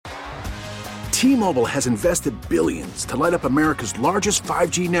T-Mobile has invested billions to light up America's largest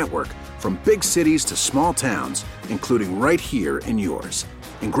 5G network, from big cities to small towns, including right here in yours.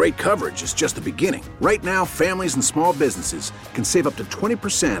 And great coverage is just the beginning. Right now, families and small businesses can save up to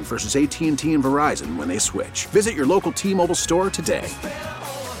 20% versus AT&T and Verizon when they switch. Visit your local T-Mobile store today.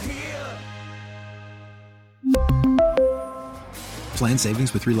 Plan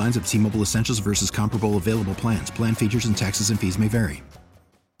savings with 3 lines of T-Mobile Essentials versus comparable available plans. Plan features and taxes and fees may vary.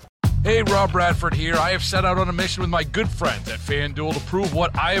 Hey, Rob Bradford here. I have set out on a mission with my good friends at FanDuel to prove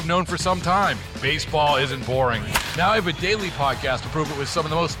what I have known for some time. Baseball isn't boring. Now I have a daily podcast to prove it with some of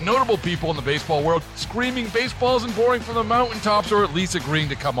the most notable people in the baseball world, screaming baseball isn't boring from the mountaintops, or at least agreeing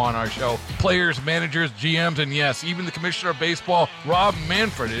to come on our show. Players, managers, GMs, and yes, even the commissioner of baseball, Rob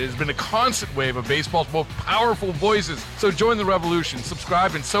Manfred. It has been a constant wave of baseball's most powerful voices. So join the revolution.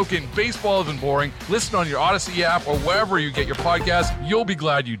 Subscribe and soak in Baseball Isn't Boring. Listen on your Odyssey app or wherever you get your podcasts. You'll be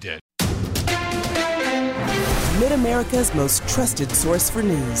glad you did. Mid-America's most trusted source for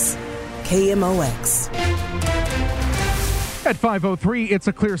news. KMOX. At 5:03, it's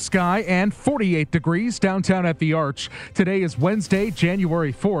a clear sky and 48 degrees downtown at the Arch. Today is Wednesday,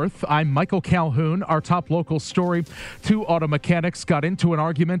 January 4th. I'm Michael Calhoun. Our top local story: 2 auto mechanics got into an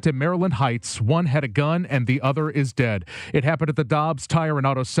argument in Maryland Heights. One had a gun and the other is dead. It happened at the Dobbs Tire and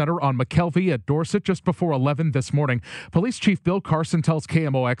Auto Center on McKelvey at Dorset just before 11 this morning. Police Chief Bill Carson tells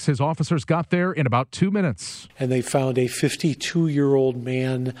KMOX his officers got there in about 2 minutes. And they found a 52-year-old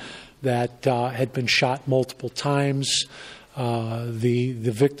man that had been shot multiple times.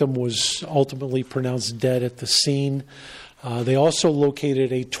 The victim was ultimately pronounced dead at the scene. They also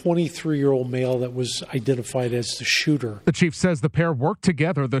located a 23-year-old male that was identified as the shooter. The chief says the pair worked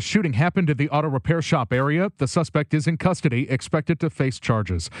together. The shooting happened in the auto repair shop area. The suspect is in custody, expected to face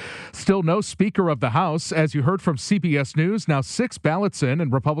charges. Still no Speaker of the House. As you heard from CBS News, now 6 ballots in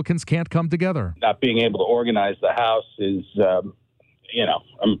and Republicans can't come together. Not being able to organize the House is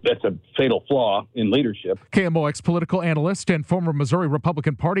that's a fatal flaw in leadership. KMOX political analyst and former Missouri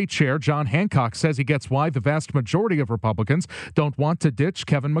Republican Party chair John Hancock says he gets why the vast majority of Republicans don't want to ditch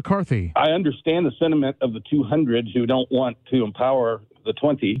Kevin McCarthy. I understand the sentiment of the 200 who don't want to empower the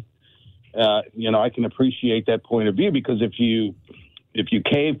 20. I can appreciate that point of view, because if you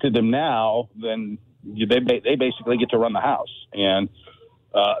cave to them now, then they basically get to run the House. And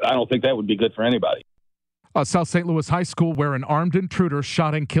I don't think that would be good for anybody. South St. Louis High School, where an armed intruder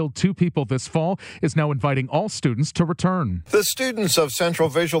shot and killed 2 people this fall, is now inviting all students to return. The students of Central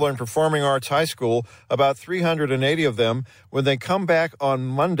Visual and Performing Arts High School, about 380 of them, when they come back on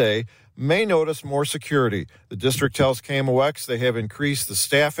Monday, may notice more security. The district tells KMOX they have increased the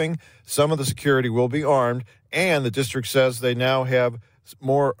staffing. Some of the security will be armed, and the district says they now have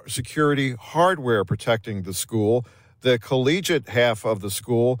more security hardware protecting the school. The collegiate half of the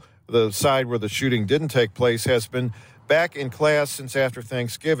school, the side where the shooting didn't take place, has been back in class since after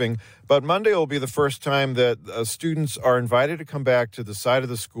Thanksgiving. But Monday will be the first time that students are invited to come back to the side of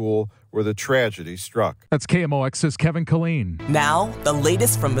the school where the tragedy struck. That's KMOX's Kevin Killeen. Now, the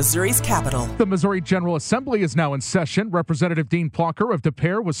latest from Missouri's capital. The Missouri General Assembly is now in session. Representative Dean Plocher of Des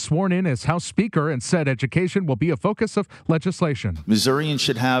Peres was sworn in as House Speaker and said education will be a focus of legislation. Missourians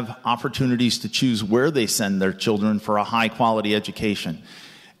should have opportunities to choose where they send their children for a high-quality education.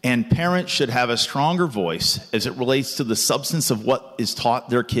 And parents should have a stronger voice as it relates to the substance of what is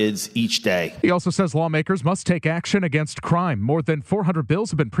taught their kids each day. He also says lawmakers must take action against crime. More than 400 bills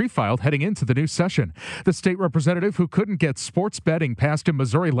have been pre-filed heading into the new session. The state representative who couldn't get sports betting passed in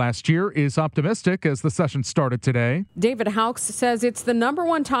Missouri last year is optimistic as the session started today. David Hauks says it's the number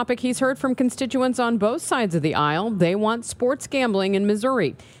one topic he's heard from constituents on both sides of the aisle. They want sports gambling in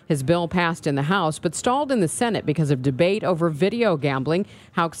Missouri. His bill passed in the House but stalled in the Senate because of debate over video gambling.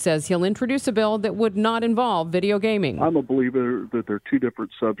 Hauks says he'll introduce a bill that would not involve video gaming. I'm a believer that there are 2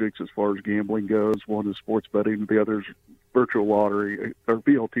 different subjects as far as gambling goes. One is sports betting, the other is virtual lottery, or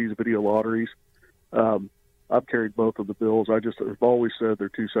VLTs, video lotteries. I've carried both of the bills. I've always said they're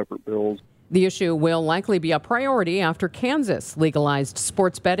 2 separate bills. The issue will likely be a priority after Kansas legalized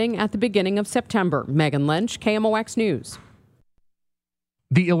sports betting at the beginning of September. Megan Lynch, KMOX News.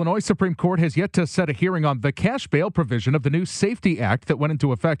 The Illinois Supreme Court has yet to set a hearing on the cash bail provision of the new SAFETY Act that went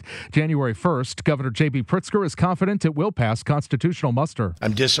into effect January 1st. Governor J.B. Pritzker is confident it will pass constitutional muster.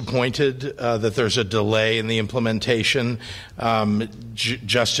 I'm disappointed that there's a delay in the implementation.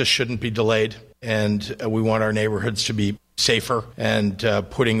 Justice shouldn't be delayed, and we want our neighborhoods to be safer, and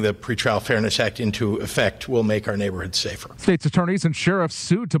putting the Pretrial Fairness Act into effect will make our neighborhoods safer. States attorneys and sheriffs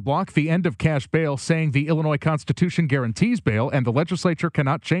sued to block the end of cash bail, saying the Illinois Constitution guarantees bail and the legislature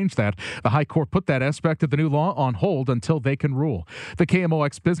cannot change that. The High Court put that aspect of the new law on hold until they can rule. The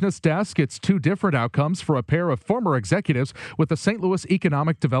KMOX Business Desk gets two different outcomes for a pair of former executives with the St. Louis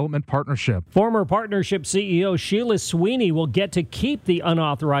Economic Development Partnership. Former partnership CEO Sheila Sweeney will get to keep the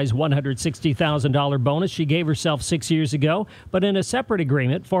unauthorized $160,000 bonus she gave herself 6 years ago. But in a separate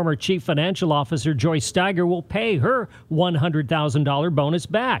agreement, former Chief Financial Officer Joyce Steiger will pay her $100,000 bonus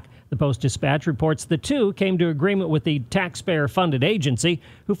back. The Post-Dispatch reports the two came to agreement with the taxpayer-funded agency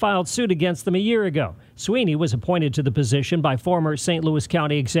who filed suit against them a year ago. Sweeney was appointed to the position by former St. Louis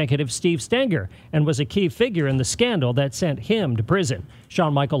County Executive Steve Stenger and was a key figure in the scandal that sent him to prison.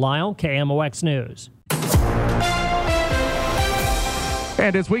 Sean Michael Lyle, KMOX News.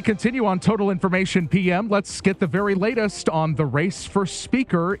 And as we continue on Total Information PM, let's get the very latest on the race for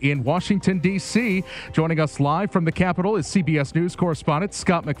Speaker in Washington, D.C. Joining us live from the Capitol is CBS News correspondent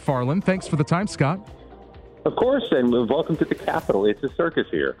Scott McFarland. Thanks for the time, Scott. Of course, and welcome to the Capitol. It's a circus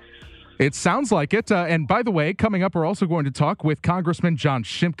here. It sounds like it. And by the way, coming up, we're also going to talk with Congressman John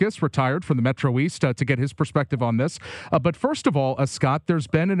Shimkus, retired from the Metro East, to get his perspective on this. But first of all, Scott, there's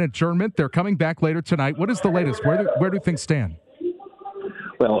been an adjournment. They're coming back later tonight. What is the latest? Where do things stand?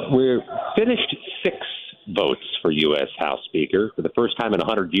 Well, we're finished 6 votes for U.S. House Speaker. For the first time in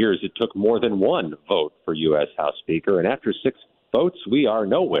 100 years, it took more than 1 vote for U.S. House Speaker. And after 6 votes, we are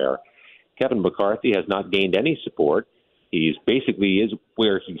nowhere. Kevin McCarthy has not gained any support. He's basically is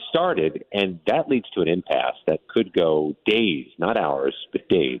where he started, and that leads to an impasse that could go days, not hours, but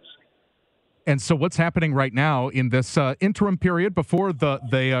days. And so what's happening right now in this interim period before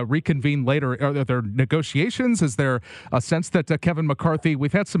they reconvene later? Are there negotiations? Is there a sense that Kevin McCarthy,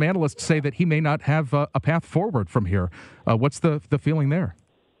 we've had some analysts say that he may not have a path forward from here. What's the feeling there?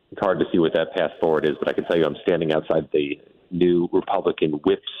 It's hard to see what that path forward is, but I can tell you I'm standing outside the new Republican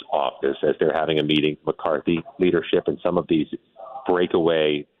whip's office as they're having a meeting, McCarthy leadership and some of these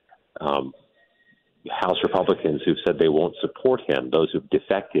breakaway House Republicans who've said they won't support him, those who've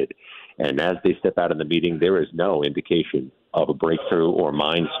defected. And as they step out in the meeting, there is no indication of a breakthrough or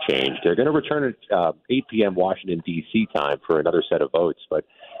minds change. They're going to return at 8 p.m. Washington, D.C. time for another set of votes, but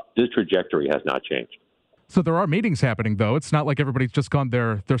this trajectory has not changed. So there are meetings happening, though. It's not like everybody's just gone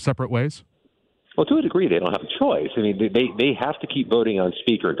their separate ways? Well, to a degree, they don't have a choice. I mean, they have to keep voting on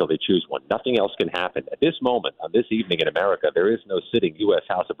Speaker until they choose one. Nothing else can happen. At this moment, on this evening in America, there is no sitting U.S.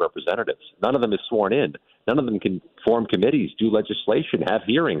 House of Representatives. None of them is sworn in. None of them can form committees, do legislation, have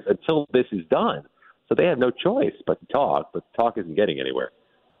hearings until this is done. So they have no choice but to talk, but talk isn't getting anywhere.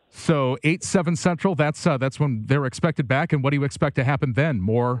 So 8-7 Central, that's when they're expected back. And what do you expect to happen then?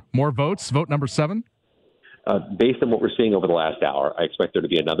 More votes? Vote number 7? Based on what we're seeing over the last hour, I expect there to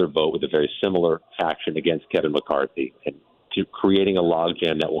be another vote with a very similar faction against Kevin McCarthy and to creating a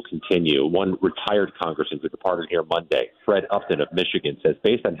logjam that will continue. One retired congressman who departed here Monday, Fred Upton of Michigan, says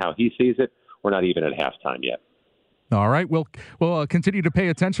based on how he sees it, we're not even at halftime yet. All right, we'll continue to pay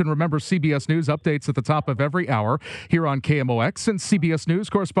attention. Remember, CBS News updates at the top of every hour here on KMOX. And CBS News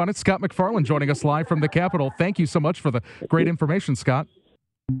correspondent Scott McFarland joining us live from the Capitol. Thank you so much for the great information, Scott.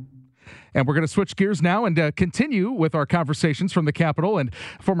 And we're going to switch gears now and continue with our conversations from the Capitol. And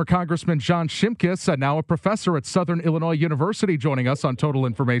former Congressman John Shimkus, now a professor at Southern Illinois University, joining us on Total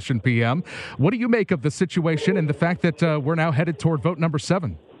Information PM. What do you make of the situation and the fact that we're now headed toward vote number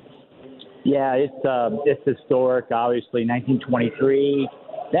 7? Yeah, it's historic, obviously. 1923.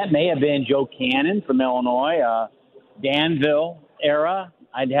 That may have been Joe Cannon from Illinois, Danville era.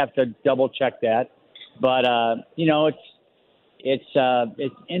 I'd have to double check that. But,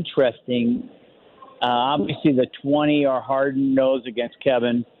 it's interesting. Obviously, the 20 are hard-nosed against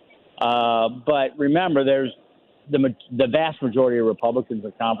Kevin. But remember, there's the vast majority of Republicans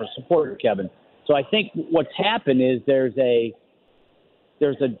in conference support Kevin. So I think what's happened is they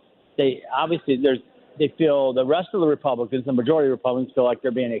feel the rest of the Republicans, the majority of Republicans, feel like they're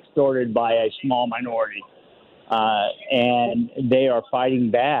being extorted by a small minority. And they are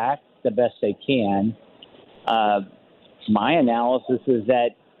fighting back the best they can. My analysis is that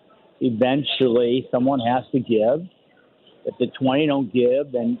eventually someone has to give. If the 20 don't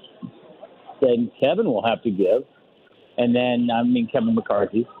give, then Kevin will have to give. And then, Kevin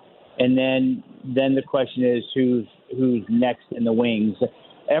McCarthy. And then the question is who's next in the wings.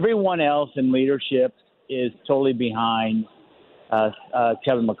 Everyone else in leadership is totally behind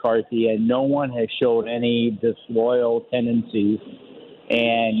Kevin McCarthy, and no one has showed any disloyal tendencies.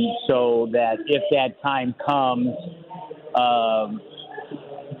 And so that if that time comes,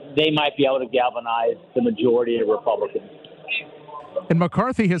 they might be able to galvanize the majority of Republicans. And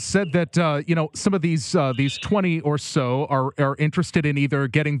McCarthy has said that some of these 20 or so are interested in either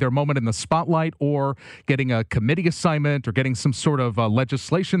getting their moment in the spotlight or getting a committee assignment or getting some sort of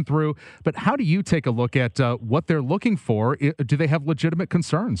legislation through. But how do you take a look at what they're looking for? Do they have legitimate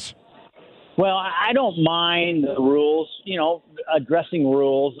concerns? Well, I don't mind the rules, addressing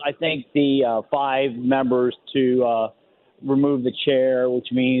rules. I think the 5 members to remove the chair, which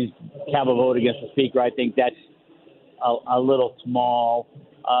means have a vote against the speaker, I think that's a little small.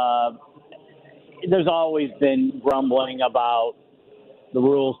 There's always been grumbling about the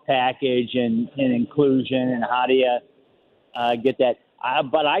rules package and inclusion and how do you get that.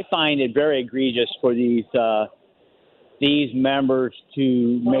 But I find it very egregious for these members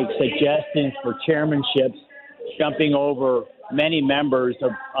to make suggestions for chairmanships, jumping over many members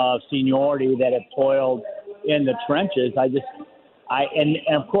of seniority that have toiled in the trenches. And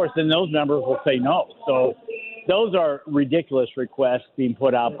of course, then those members will say no. So those are ridiculous requests being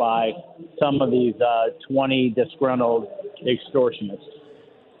put out by some of these 20 disgruntled extortionists.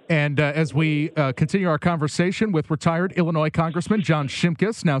 And as we continue our conversation with retired Illinois Congressman John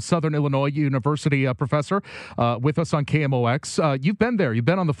Shimkus, now Southern Illinois University professor, with us on KMOX. You've been there. You've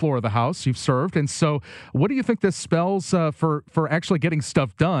been on the floor of the House. You've served. And so what do you think this spells for actually getting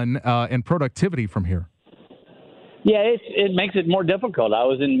stuff done and productivity from here? Yeah, it makes it more difficult. I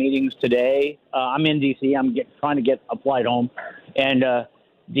was in meetings today. I'm in D.C. I'm trying to get a flight home. And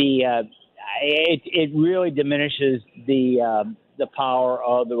it really diminishes the power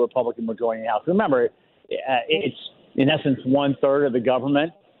of the Republican majority in the House. Remember, it's in essence 1/3 of the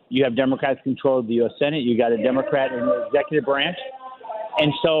government. You have Democrats control the U.S. Senate. You got a Democrat in the executive branch,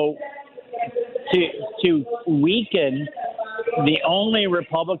 and so to weaken the only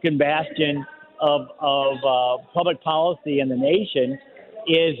Republican bastion of public policy in the nation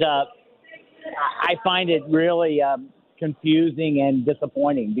is, I find it really confusing and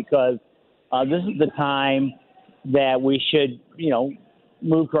disappointing because this is the time that we should,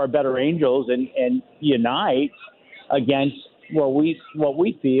 move to our better angels and unite against what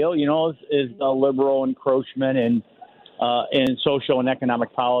we feel, is a liberal encroachment in social and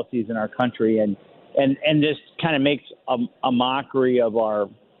economic policies in our country, and this kind of makes a mockery of our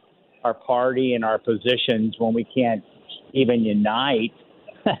party and our positions when we can't even unite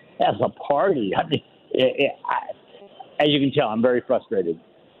as a party. I mean, as you can tell, I'm very frustrated.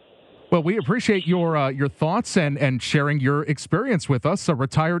 Well, we appreciate your thoughts and sharing your experience with us. A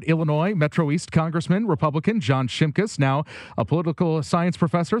retired Illinois Metro East Congressman, Republican John Shimkus, now a political science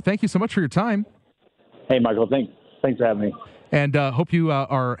professor. Thank you so much for your time. Hey, Michael. Thanks for having me. And hope you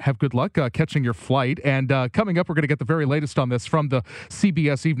have good luck catching your flight. And coming up, we're going to get the very latest on this from the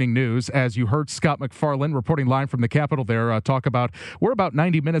CBS Evening News. As you heard Scott McFarland reporting live from the Capitol there, talk about we're about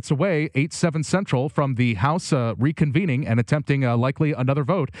 90 minutes away, 8-7 Central, from the House reconvening and attempting likely another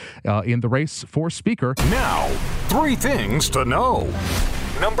vote in the race for Speaker. Now, 3 things to know.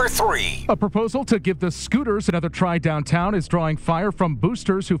 Number 3. A proposal to give the scooters another try downtown is drawing fire from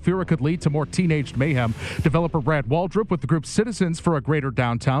boosters who fear it could lead to more teenage mayhem. Developer Brad Waldrop with the group Citizens for a Greater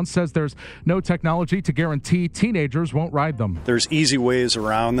Downtown says there's no technology to guarantee teenagers won't ride them. There's easy ways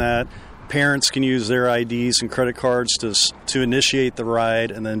around that. Parents can use their IDs and credit cards to initiate the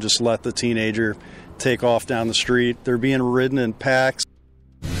ride and then just let the teenager take off down the street. They're being ridden in packs.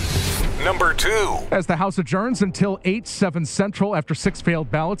 Number 2. As the House adjourns until 8-7 Central after 6 failed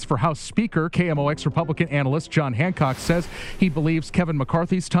ballots for House Speaker, KMOX Republican analyst John Hancock says he believes Kevin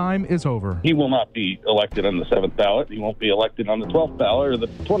McCarthy's time is over. He will not be elected on the 7th ballot. He won't be elected on the 12th ballot or the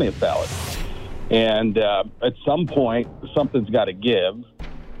 20th ballot. And at some point, something's got to give.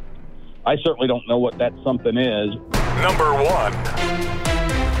 I certainly don't know what that something is. Number 1.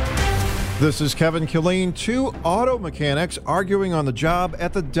 This is Kevin Killeen. 2 auto mechanics arguing on the job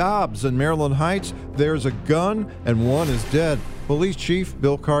at the Dobbs in Maryland Heights. There's a gun and one is dead. Police Chief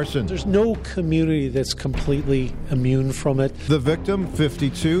Bill Carson. There's no community that's completely immune from it. The victim,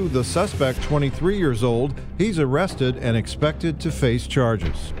 52. The suspect, 23 years old. He's arrested and expected to face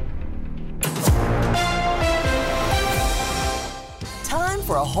charges. Time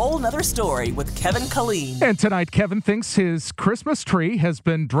for a whole nother story with Kevin Killeen. And tonight, Kevin thinks his Christmas tree has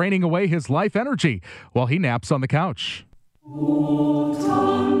been draining away his life energy while he naps on the couch.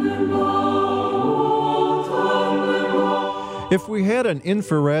 If we had an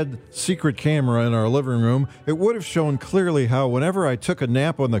infrared secret camera in our living room, it would have shown clearly how whenever I took a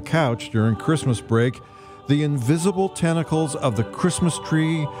nap on the couch during Christmas break, the invisible tentacles of the Christmas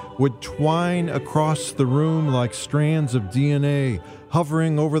tree would twine across the room like strands of DNA,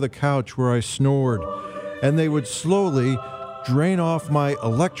 hovering over the couch where I snored, and they would slowly drain off my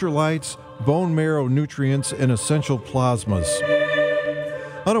electrolytes, bone marrow nutrients, and essential plasmas.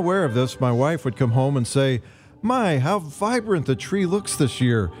 Unaware of this, my wife would come home and say, "My, how vibrant the tree looks this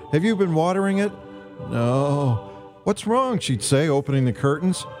year. Have you been watering it?" "No." "What's wrong?" she'd say, opening the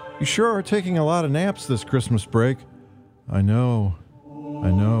curtains. "You sure are taking a lot of naps this Christmas break." I know.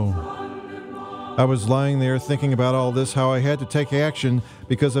 I was lying there thinking about all this, how I had to take action,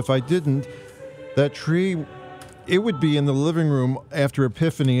 because if I didn't, that tree, it would be in the living room after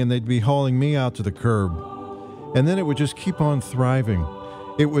Epiphany and they'd be hauling me out to the curb. And then it would just keep on thriving.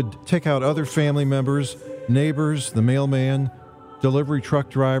 It would take out other family members, neighbors, the mailman, delivery truck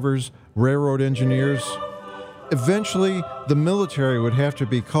drivers, railroad engineers. Eventually, the military would have to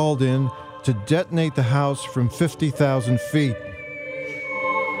be called in to detonate the house from 50,000 feet.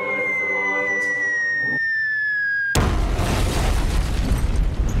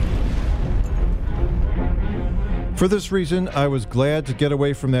 For this reason, I was glad to get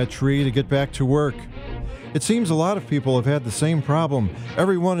away from that tree to get back to work. It seems a lot of people have had the same problem.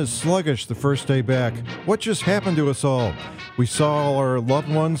 Everyone is sluggish the first day back. What just happened to us all? We saw our loved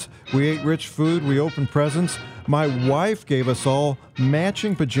ones, we ate rich food, we opened presents. My wife gave us all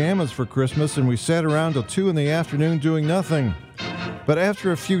matching pajamas for Christmas, and we sat around till 2 in the afternoon doing nothing. But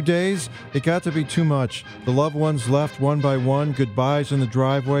after a few days, it got to be too much. The loved ones left one by one, goodbyes in the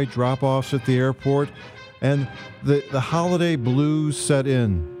driveway, drop-offs at the airport, and the holiday blues set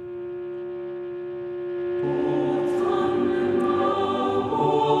in.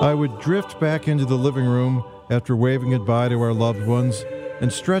 I would drift back into the living room after waving goodbye to our loved ones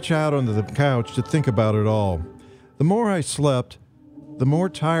and stretch out onto the couch to think about it all. The more I slept, the more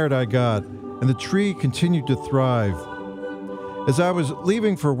tired I got, and the tree continued to thrive. As I was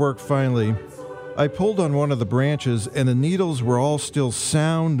leaving for work finally, I pulled on one of the branches, and the needles were all still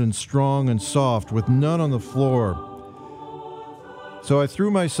sound and strong and soft, with none on the floor. So I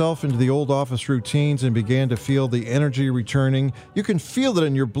threw myself into the old office routines and began to feel the energy returning. You can feel it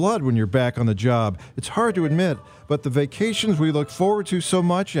in your blood when you're back on the job. It's hard to admit, but the vacations we look forward to so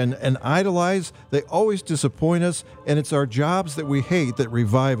much and idolize, they always disappoint us, and it's our jobs that we hate that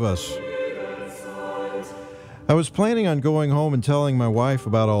revive us. I was planning on going home and telling my wife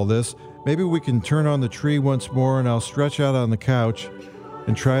about all this. Maybe we can turn on the tree once more and I'll stretch out on the couch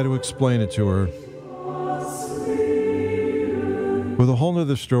and try to explain it to her. With a whole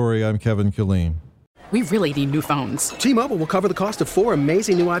nother story, I'm Kevin Killeen. We really need new phones. T-Mobile will cover the cost of 4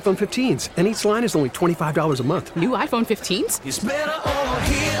 amazing new iPhone 15s, and each line is only $25 a month. New iPhone 15s? It's better over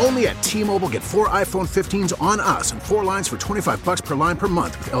here. Only at T-Mobile, get 4 iPhone 15s on us and 4 lines for $25 per line per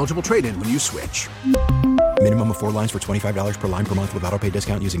month with eligible trade-in when you switch. Minimum of 4 lines for $25 per line per month with autopay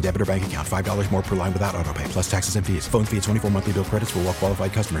discount using debit or bank account. $5 more per line without autopay, plus taxes and fees. Phone fee at 24 monthly bill credits for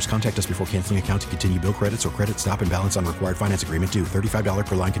well-qualified customers. Contact us before canceling account to continue bill credits or credit stop and balance on required finance agreement due. $35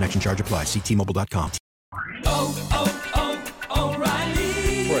 per line connection charge applies. See T-Mobile.com.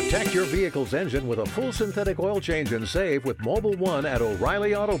 O'Reilly. Protect your vehicle's engine with a full synthetic oil change and save with Mobil 1 at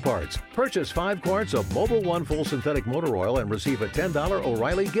O'Reilly Auto Parts. Purchase 5 quarts of Mobil 1 full synthetic motor oil and receive a $10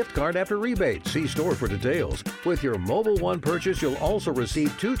 O'Reilly gift card after rebate. See store for details. With your Mobil 1 purchase, you'll also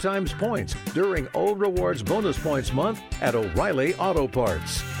receive 2 times points during O Rewards Bonus Points Month at O'Reilly Auto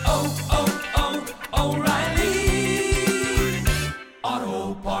Parts. O'Reilly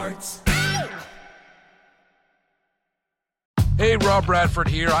Auto Parts. Hey, Rob Bradford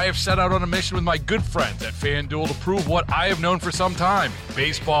here. I have set out on a mission with my good friends at FanDuel to prove what I have known for some time.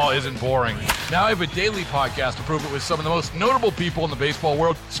 Baseball isn't boring. Now I have a daily podcast to prove it with some of the most notable people in the baseball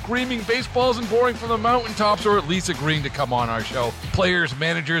world, screaming baseball isn't boring from the mountaintops, or at least agreeing to come on our show. Players,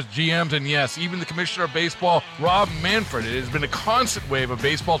 managers, GMs, and yes, even the commissioner of baseball, Rob Manfred. It has been a constant wave of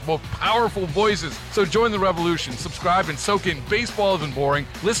baseball's most powerful voices. So join the revolution. Subscribe and soak in Baseball Isn't Boring.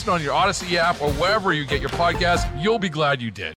 Listen on your Odyssey app or wherever you get your podcasts. You'll be glad you did.